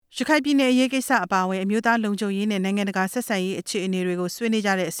ခိုင်ပြည်နယ်အရေးကိစ္စအပါအဝင်အမျိုးသားလုံခြုံရေးနဲ့နိုင်ငံတကာဆက်ဆံရေးအခြေအနေတွေ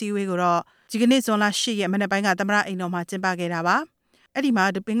ကိုဆွေးနွေးကြတဲ့အစည်းအဝေးကိုတော့ဒီကနေ့ဇွန်လ10ရက်မနက်ပိုင်းကသမ္မတအိမ်တော်မှာကျင်းပခဲ့တာပါ။အဲ့ဒီမှာ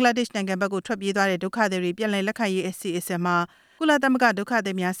ဘင်္ဂလားဒေ့ရှ်နိုင်ငံဘက်ကိုထွက်ပြေးသွားတဲ့ဒုက္ခသည်တွေပြည်လည်လက်ခံရေးအစီအစဉ်မှာကုလသမဂ္ဂဒုက္ခသ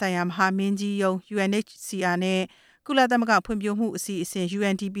ည်များဆိုင်ရာမဟာမင်းကြီးရုံး UNHCR နဲ့ကုလသမဂ္ဂဖွံ့ဖြိုးမှုအစီအစဉ်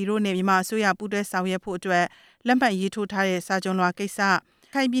UNDP တို့နဲ့မြန်မာအစိုးရပူးတွဲဆောင်ရွက်ဖို့အတွက်လက်မှတ်ရေးထိုးထားတဲ့စာချုပ်လွှာကိစ္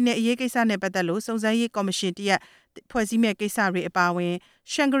စခိုင်ပြည်နယ်အရေးကိစ္စနဲ့ပတ်သက်လို့စုံစမ်းရေးကော်မရှင်တရက်ဖွဲ့စည်းမဲ့ကိစ္စတွေအပါအဝင်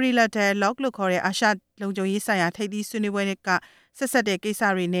Shangri-La Dialogue လို့ခေါ်တဲ့အာရှလုံခြုံရေးဆိုင်ရာထိပ်သီးဆွေးနွေးပွဲကဆက်ဆက်တဲ့ကိစ္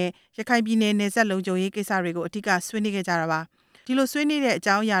စတွေနဲ့ရခိုင်ပြည်နယ်နယ်စပ်လုံခြုံရေးကိစ္စတွေကိုအဓိကဆွေးနွေးခဲ့ကြတာပါဒီလိုဆွေးနွေးတဲ့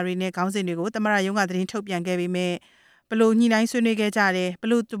အကြောင်းအရာတွေနဲ့ခေါင်းစဉ်တွေကိုသမ္မတရုံးကသတင်းထုတ်ပြန်ခဲ့ပေမဲ့ဘလို့ညှိနှိုင်းဆွေးနွေးခဲ့ကြတယ်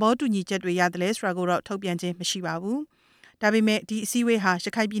ဘလို့သဘောတူညီချက်တွေရတယ်လဲဆိုတာကိုတော့ထုတ်ပြန်ခြင်းမရှိပါဘူးဒါပေမဲ့ဒီအစည်းအဝေးဟာ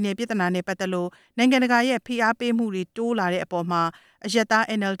ရခိုင်ပြည်နယ်ပြည်ထနာနဲ့ပတ်သက်လို့နိုင်ငံတကာရဲ့ဖိအားပေးမှုတွေတိုးလာတဲ့အပေါ်မှာအယက်သား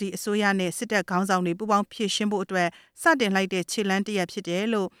NLD အစိုးရနဲ့စစ်တပ်ခေါင်းဆောင်တွေပူးပေါင်းဖြည့်ရှင်းဖို့အတွက်စတင်လိုက်တဲ့ခြေလှမ်းတစ်ရပ်ဖြစ်တယ်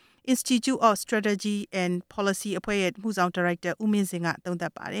လို့ Institute of Strategy and Policy အဖွဲ့ရဲ့မှုဆောင်ဒါရိုက်တာဦးမင်းစင်ကသုံးသ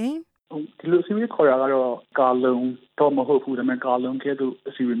ပ်ပါတယ်ဒီလိုအစည်းအဝေးခေါ်တာကတော့ကာလုံတော့မဟုတ်ဘူးဒါပေမဲ့ကာလုံကဲ့သို့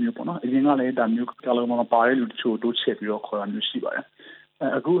အစည်းအဝေးမျိုးပေါ့နော်အရင်ကလည်းဒါမျိုးကာလုံမှာပါတဲ့လူတချို့တိုးချက်ပြီးတော့ခေါ်တာမျိုးရှိပါတယ်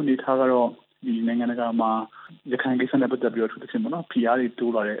အခုအနေထားကတော့ဒီနိုင်ငံတကာမှာရခိုင်ကိစ္စနဲ့ပတ်သက်ပြီးတော့သူတချင်းပေါ့နော် PR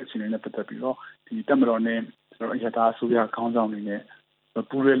တွေတိုးလာတဲ့အခြေအနေနဲ့ပတ်သက်ပြီးတော့ဒီတပ်မတော်နဲ့အရတားအစိုးရခေါင်းဆောင်တွေ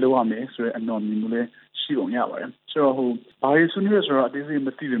နဲ့ပူးရဲလုပ်ရမယ်ဆိုတဲ့အနော်မြင်မှုလည်းရှိပုံရပါတယ်ဆိုတော့ဘာတွေဆွေးနွေးရဆိုတော့အသေးစိတ်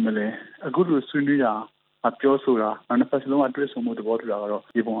မသိပေမဲ့လည်းအခုလိုဆွေးနွေးတာပြောဆိုတာနှစ်ဖက်စလုံးကတွေ့ဆုံမှုသဘောတူတာ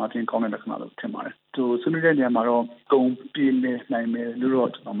ကတော့ဒီပုံအပြင်ကောင်းတဲ့လက္ခဏာလို့ထင်ပါတယ်သူဆွေးနွေးတဲ့နေရာမှာတော့ဂုံပြင်းနေနိုင်မယ်လို့တော့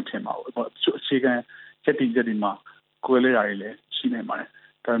ကျွန်တော်မထင်ပါဘူးအခြေခံချက်တီချက်ဒီမှာကိုယ်လေးရာတွေလည်းရှိနေပါတယ်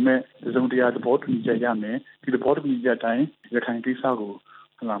ဒါပေမဲ့သုံးတရားသဘောတူညီချက်ရမယ်ဒီသဘောတူညီချက်တိုင်းရခိုင်ကိစ္စ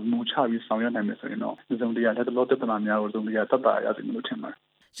ကိုမူချပြီးဆောင်ရွက်နိုင်မယ်ဆိုရင်တော့သုံးတရားတဲ့လောတနာများကိုသုံးတရားတတ်တာရစီလို့ထင်ပါတယ်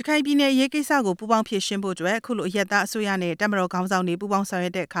ရခိုင်ပြည်နယ်ရေးကိစ္စကိုပူးပေါင်းဖြည့်ရှင်းဖို့အတွက်အခုလိုအယက်သားအစိုးရနဲ့တပ်မတော်ခေါင်းဆောင်တွေပူးပေါင်းဆောင်ရွ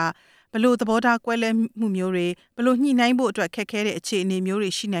က်တဲ့အခါဘလို့သဘောထားကွဲလွဲမှုမျိုးတွေဘလို့ညှိနှိုင်းဖို့အတွက်ခက်ခဲတဲ့အခြေအနေမျိုးတွေ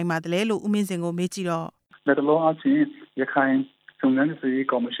ရှိနိုင်ပါသလဲလို့ဦးမင်းစင်ကိုမေးကြည့်တော့လက်တလုံးအချင်းရခိုင်စုံစမ်း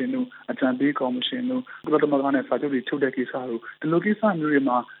ရေးကော်မရှင်တို့အကြံပေးကော်မရှင်တို့ကုလသမဂ္ဂနဲ့စာချုပ်တွေထုတ်တဲ့ကိစ္စတို့ဒီလိုကိစ္စမျိုး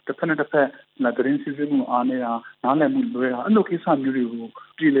တွေမှာတစ်ဖက်နဲ့တစ်ဖက်လာသတင်းစီစဉ်မှုအားနေတာနားလည်မှုလွဲတာအဲ့လိုကိစ္စမျိုးတွေ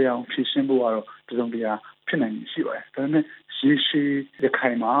ကိုပြည်လည်အောင်ဖြေရှင်းဖို့ကတော့တုံ့ပြန်ဖြစ်နိုင်ရှိပါတယ်ဒါပေမဲ့ရေရှည်ရခို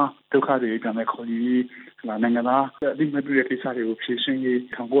င်မှာဒုက္ခတွေပြန်မဲ့ခေါ်ကြီးနိုင်ငံသားအဓိမပြုတဲ့ကိစ္စတွေကိုဖြေရှင်းရေး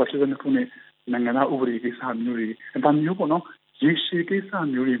1982ခုနှစ်နိုင်ငံသားဥပဒေကိစ္စမျိုးတွေဒါမျိုးပေါ့နော်ရေရှည်ကိစ္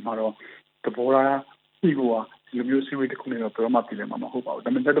စမျိုးတွေမှာတော့သဘောထားပြီးတော့ဒီလိုမျိုးစီဝေးတစ်ခုနဲ့တော့ဘယ်တော့မှပြည်လည်မှာမဟုတ်ပါ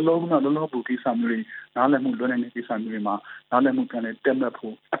ဘူးဒါပေမဲ့တလုံးကလုံးဘူးကိစ္စမျိုးတွေနားလည်မှုလွဲနေတဲ့ကိစ္စမျိုးတွေမှာနားလည်မှုပြန်လဲ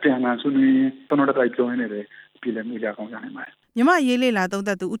တက်မှတ်ဖို့အပြန်အလှန်ဆွေးနွေးတော်တော်တိုက်ပြောနေတယ်ပြည်လည်မှုရကောင်းရနိုင်ပါတယ်မြန်မာရေးလေလာသုံး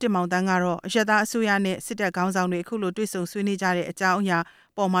သက်သူဦးတင်မောင်တန်းကတော့အယက်သားအစိုးရနဲ့စစ်တပ်ခေါင်းဆောင်တွေအခုလိုတွေ့ဆုံဆွေးနွေးကြတဲ့အကြောင်း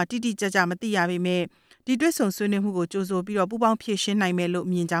အရာပေါ်မှာတိတိကျကျမသိရပေမဲ့ဒီတွေ့ဆုံဆွေးနွေးမှုကိုကြိုးဆိုပြီးတော့ပူးပေါင်းဖြည့်ရှင်းနိုင်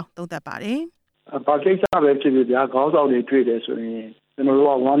မယ်လို့မြင်ကြောင်းသုံးသပ်ပါတယ်။ဘာကိစ္စပဲဖြစ်ဖြစ်ဗျာခေါင်းဆောင်တွေတွေ့တယ်ဆိုရင်ကျွန်တော်တို့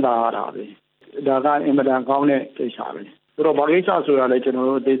ကဝမ်းသာရတာပဲ။ဒါကအင်မတန်ကောင်းတဲ့ကိစ္စပဲ။ဆိုတော့ဘာကိစ္စဆိုတာလဲကျွန်တော်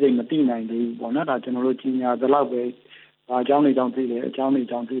တို့သိစိတ်မသိနိုင်သေးဘူးပေါ့နော်။ဒါကျွန်တော်တို့ကြီးညာသလောက်ပဲအကြောင်းတွေကြောင့်သိတယ်အကြောင်း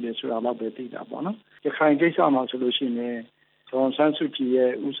တွေကြောင့်သိတယ်ဆိုတာတော့ပဲသိတာပေါ့နော်။ရခိုင်ကိစ္စမှာဆိုလို့ရှိရင်ဒေါ်ဆ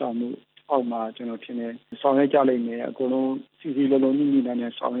န်းစုကြည်ရဲ့ဥဆောင်မှုအောက်မှာကျွန်တော်ထင်တယ်ဆောင်ရွက်ကြလိမ့်မယ်အကုန်လုံးစီစီလုံးလုံးညှိနှိုင်း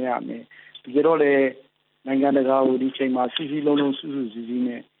နဲ့ဆောင်ရွက်ရမယ်ဒီကြတော့လေနိုင်ငံတကာကိုဒီချိန်မှာစီစီလုံးလုံးစုစုစည်းစ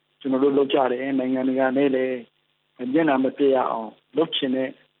ည်းနဲ့ကျွန်တော်တို့လုပ်ကြတယ်နိုင်ငံတကာနဲ့လည်းမျက်နှာမပြတ်ရအောင်လုပ်ချင်တဲ့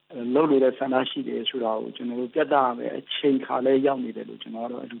လုပ်လို့တဲ့ဆန္ဒရှိတယ်ဆိုတာကိုကျွန်တော်တို့ပြတ်တာပဲအချိန်ခါလဲရောက်နေတယ်လို့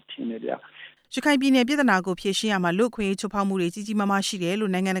ကျွန်တော်တို့အထူးထင်တယ်ဗျရခိုင်ပြည်နယ်ပြည်ထနာကိုဖြေရှင်းရမှာလူ့အခွင့်အရေးချိုးဖောက်မှုတွေကြီးကြီးမားမားရှိ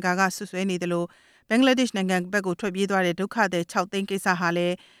တယ်လို့နိုင်ငံတကာကဆွဆွဲနေတယ်လို့ဘင်္ဂလားဒေ့ရှ်နိုင်ငံဘက်ကိုထွက်ပြေးသွားတဲ့ဒုက္ခသည်6သိန်းကိစ္စဟာ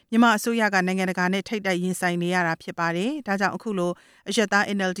လည်းမြန်မာအစိုးရကနိုင်ငံတကာနဲ့ထိပ်တိုက်ရင်ဆိုင်နေရတာဖြစ်ပါတယ်။ဒါကြောင့်အခုလိုအယက်သား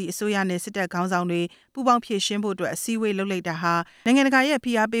NLD အစိုးရနဲ့စစ်တပ်ခေါင်းဆောင်တွေပူးပေါင်းဖြည့်ရှင်းဖို့အတွက်အစည်းအဝေးလုပ်လိုက်တာဟာနိုင်ငံတကာရဲ့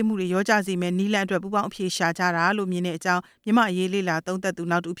ဖိအားပေးမှုတွေရောကြစေမယ့်နည်းလမ်းအတွက်ပူးပေါင်းအဖြေရှာကြတာလို့မြင်တဲ့အကြောင်းမြန်မာအရေးလေ့လာသုံး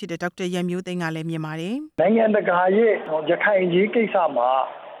သပ်သူနောက်တူဖြစ်တဲ့ဒေါက်တာရန်မျိုးသိန်းကလည်းမြင်ပါတယ်။နိုင်ငံတကာရဲ့ရခိုင်ရေးကိစ္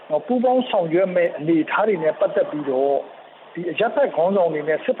စမှာပူးပေါင်းဆောင်ရွက်မဲ့အနေအထားတွေနဲ့ပတ်သက်ပြီးတော့ဒီအရက်ဖက်ခေါင်းဆောင်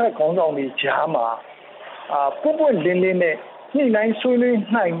တွေနဲ့စစ်ဖက်ခေါင်းဆောင်တွေကြားမှာပွင့်လင်းလင်းနဲ့ညှိနှို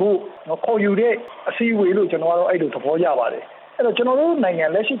င်းဆွေးနွေးနိုင်ဖို့ခေါ်ယူတဲ့အစည်းအဝေးလို့ကျွန်တော်ကတော့အဲ့လိုသဘောရပါတယ်အဲ့တော့ကျွန်တော်တို့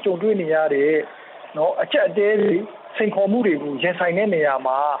နိုင်ငံလက်ရှိကြုံတွေ့နေရတဲ့အချက်အသေးတွေစိန်ခေါ်မှုတွေကိုရင်ဆိုင်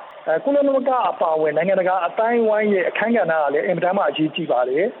တဲ့နေရာမှာကုလသမဂ္ဂအပါအဝင်နိုင်ငံတကာအတိုင်းအဝိုင်းရဲ့အခမ်းကဏ္ဍကလည်းအင်မတန်မှအ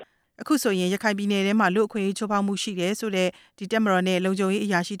ရေးကြီးပါတယ်အခုဆိုရင်ရခိုင်ပြည်နယ်ထဲမှာလူ့အခွင့်အရေးချိုးဖောက်မှုရှိတယ်ဆိုတဲ့ဒီတပ်မတော်နဲ့လုံခြုံရေး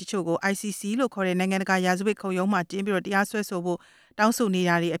အရာရှိတချို့ကို ICC လို့ခေါ်တဲ့နိုင်ငံတကာရာဇဝတ်ခုံရုံးမှာတင်ပြီးတော့တရားစွဲဆိုဖို့တောင်း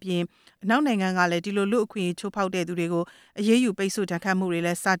ဆိုနေတာတွေအပြင်အနောက်နိုင်ငံကလည်းဒီလိုလူ့အခွင့်အရေးချိုးဖောက်တဲ့သူတွေကိုအရေးယူပိတ်ဆို့ဒဏ်ခတ်မှုတွေ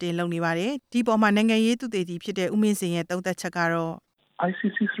လည်းစတင်လုပ်နေပါတယ်ဒီပေါ်မှာနိုင်ငံရေးသူတွေဖြစ်တဲ့ဦးမင်းစင်ရဲ့သုံးသပ်ချက်ကတော့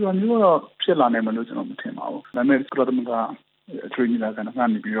ICC ဆိုတာမျိုးတော့ဖြစ်လာနိုင်မလို့ကျွန်တော်မထင်ပါဘူးဒါပေမဲ့ကုလသမဂ္ဂ အထွေညီလာခံက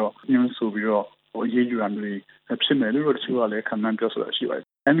နေပြီးတော့ညှို့ဆိုပြီးတော့ရေးယူရမျိုးတွေဖြစ်မယ်လို့တချို့ကလည်းခံမှန်းပြောဆိုတာရှိပါတယ်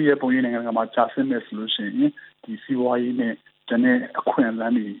။ အဲဒီရဲ့ပုံရိပ်နိုင်ငံကမှကြာဆင်းမယ်ဆိုလို့ရှိရင်ဒီစီးပွားရေးနဲ့တနည်းအခွင့်အလ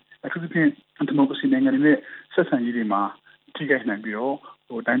မ်းတွေအထူးသဖြင့်ဒီမိုကရေစီနိုင်ငံတွေနဲ့ဆက်ဆံရေးတွေမှာထိခိုက်နိုင်ပြီး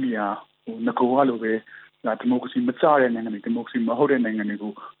တော့တိုင်းပြည်ဟာငကိုကလိုပဲဒီမိုကရေစီမကျတဲ့နိုင်ငံတွေဒီမိုကရေစီမဟုတ်တဲ့နိုင်ငံတွေ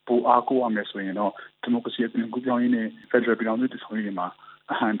ကိုပိုအားကိုးရမယ်ဆိုရင်တော့ဒီမိုကရေစီအသွင်ကူးပြောင်းရေးနဲ့ Federal ပြည်ထောင်စုတည်ဆောက်ရေးတွေမှာ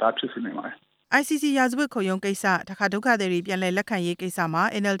အဟန့်အတားဖြစ်စေနိုင်ပါတယ်။ ICC ရာဇဝတ်ခုံရုံးကိစ္စတခါဒုက္ခသည်တွေပြန်လည်လက်ခံရေးကိစ္စမှာ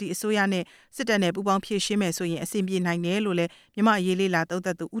NLD အစိုးရနဲ့စစ်တပ်နဲ့ပူးပေါင်းဖြည့်ရှင်းမယ်ဆိုရင်အဆင်ပြေနိုင်တယ်လို့လည်းမြန်မာအရေးလေးလာသုံးသ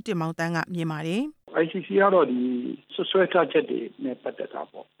ပ်သူဦးတင်မောင်တန်းကမြင်ပါတယ်။ ICC ကတော့ဒီဆွဲထားချက်တွေနဲ့ပတ်သက်တာ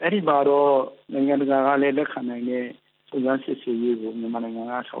ပေါ့။အဲ့ဒီမှာတော့နိုင်ငံတကာကလည်းလက်ခံနိုင်တဲ့စုံစမ်းစစ်ဆေးရေးကိုမြန်မာနိုင်ငံ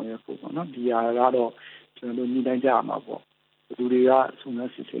ကဆောင်ရွက်ဖို့ပေါ့နော်။ဒီဟာကတော့ကျွန်တော်တို့ညှိနှိုင်းကြရမှာပေါ့။လူတွေကစုံစ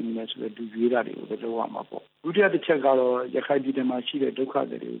မ်းစစ်ဆေးနေတယ်ဆိုတော့ဒီရွေးတာတွေကိုလည်းလုပ်ရမှာပေါ့။ဒုတိယတစ်ချက်ကတော့ရခိုင်ပြည်နယ်မှာရှိတဲ့ဒုက္ခ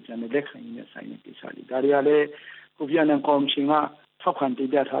သည်တွေကိုပြန်လည်လက်ခံရေးနဲ့ဆိုင်တဲ့ကိစ္စတွေဒါတွေကလည်းကိုဖီအာနန်ကော်မရှင်ကထောက်ခံတင်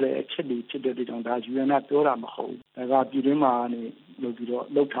ပြထားတဲ့အချက်တွေဖြစ်တဲ့ကြောင့်ဒါ UN ကပြောတာမဟုတ်ဘူး။ဒါကပြည်တွင်းမှာနေလုပ်ပြီးတော့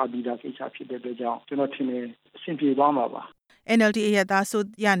လှုပ်ထားပြီးသားကိစ္စဖြစ်တဲ့အတွက်ကြောင့်ကျွန်တော်ထင်တယ်အဆင်ပြေသွားမှာပါ။ NLD အရက်သားဆို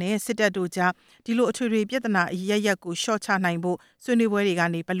ရနဲ့စစ်တပ်တို့ကြားဒီလိုအထွေထွေပြဿနာအရရက်ကိုရှော့ချနိုင်ဖို့ဆွေးနွေးပွဲတွေက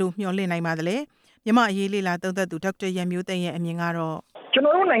နေဘယ်လိုမျှော်လင့်နိုင်ပါသလဲ။မြန်မာအရေးလေးလာသုံးသပ်သူဒေါက်တာရန်မျိုးသိန်းရဲ့အမြင်ကတော့ကျွန်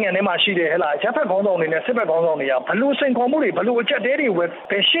တော်တို့နိုင်ငံထဲမှာရှိတယ်ဟဲ့လားရပ်ဖက်ခေါင်းဆောင်တွေနဲ့စစ်ဖက်ခေါင်းဆောင်တွေကဘလို့စိန်ခေါ်မှုတွေဘလို့အချက်တဲတွေ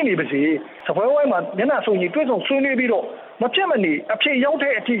ပဲရှိနေပါစေစပွဲဝိုင်းမှာမျက်နှာစုံကြီးတွေ့ဆုံဆွေးနွေးပြီးတော့မပြတ်မနေအဖြစ်ရောက်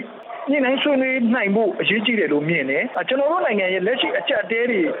တဲ့အထိညှိနှိုင်းဆွေးနွေးနိုင်ဖို့အရေးကြီးတယ်လို့မြင်တယ်ကျွန်တော်တို့နိုင်ငံရဲ့လက်ရှိအချက်တဲ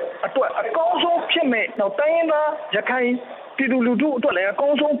တွေအတွက်အကောင်းဆုံးဖြစ်မဲ့တော့တိုင်းရင်းသားရခိုင်ပြည်သူလူထုအတွက်လည်းအကော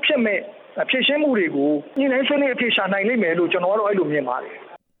င်းဆုံးဖြစ်မဲ့ဖြည့်ရှင်းမှုတွေကိုညှိနှိုင်းဆွေးနွေးအဖြေရှာနိုင်လိမ့်မယ်လို့ကျွန်တော်ကတော့အဲ့လိုမြင်ပါတယ်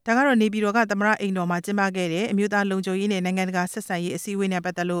ဒါကတော့နေပြည်တော်ကသမ္မတအိမ်တော်မှာကျင်းပခဲ့တဲ့အမျိုးသားလုံခြုံရေးနဲ့နိုင်ငံတကာဆက်ဆံရေးအစည်းအဝေးနဲ့ပ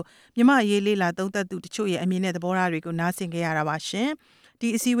တ်သက်လို့မြန်မာအရေးလေးလာသုံးသပ်သူတချို့ရဲ့အမြင်နဲ့သဘောထားတွေကိုနားဆင်ခဲ့ရတာပါရှင်။ဒီ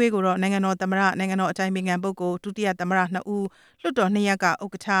အစည်းအဝေးကိုတော့နိုင်ငံတော်သမ္မတနိုင်ငံတော်အတိုင်ပင်ခံပုဂ္ဂိုလ်ဒုတိယသမ္မတ2ဦးလွှတ်တော်2ရပ်ကဥက္က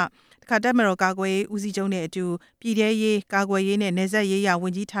ဋ္ဌတခါတပ်မတော်ကာကွယ်ရေးဦးစီးချုပ်နဲ့အတူပြည်ထရေးကာကွယ်ရေးနဲ့နယ်စပ်ရေးရာဝ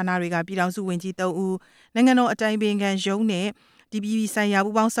န်ကြီးဌာနတွေကပြည်ထောင်စုဝန်ကြီး3ဦးနိုင်ငံတော်အတိုင်ပင်ခံရုံးနဲ့ဒီပြည်ပြည်ဆိုင်ရာ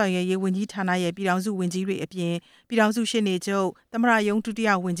ပူးပေါင်းဆောင်ရွက်ရေးဝန်ကြီးဌာနရဲ့ပြည်ထောင်စုဝန်ကြီးတွေအပြင်ပြည်ထောင်စုရှေ့နေချုပ်သမ္မတရုံးဒုတိယ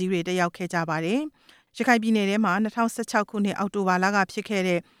ဝန်ကြီးတွေတက်ရောက်ခဲ့ကြပါတယ်။ရခိုင်ပြည်နယ်ထဲမှာ2016ခုနှစ်အောက်တိုဘာလကဖြစ်ခဲ့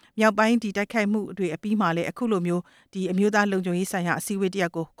တဲ့မြောက်ပိုင်းတိုက်ခိုက်မှုတွေအပြီးမှာလည်းအခုလိုမျိုးဒီအမျိုးသားလုံခြုံရေးဆိုင်ရာအစည်းအဝေးတရ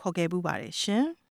က်ကိုခေါ်ခဲ့ပူးပါတယ်ရှင်။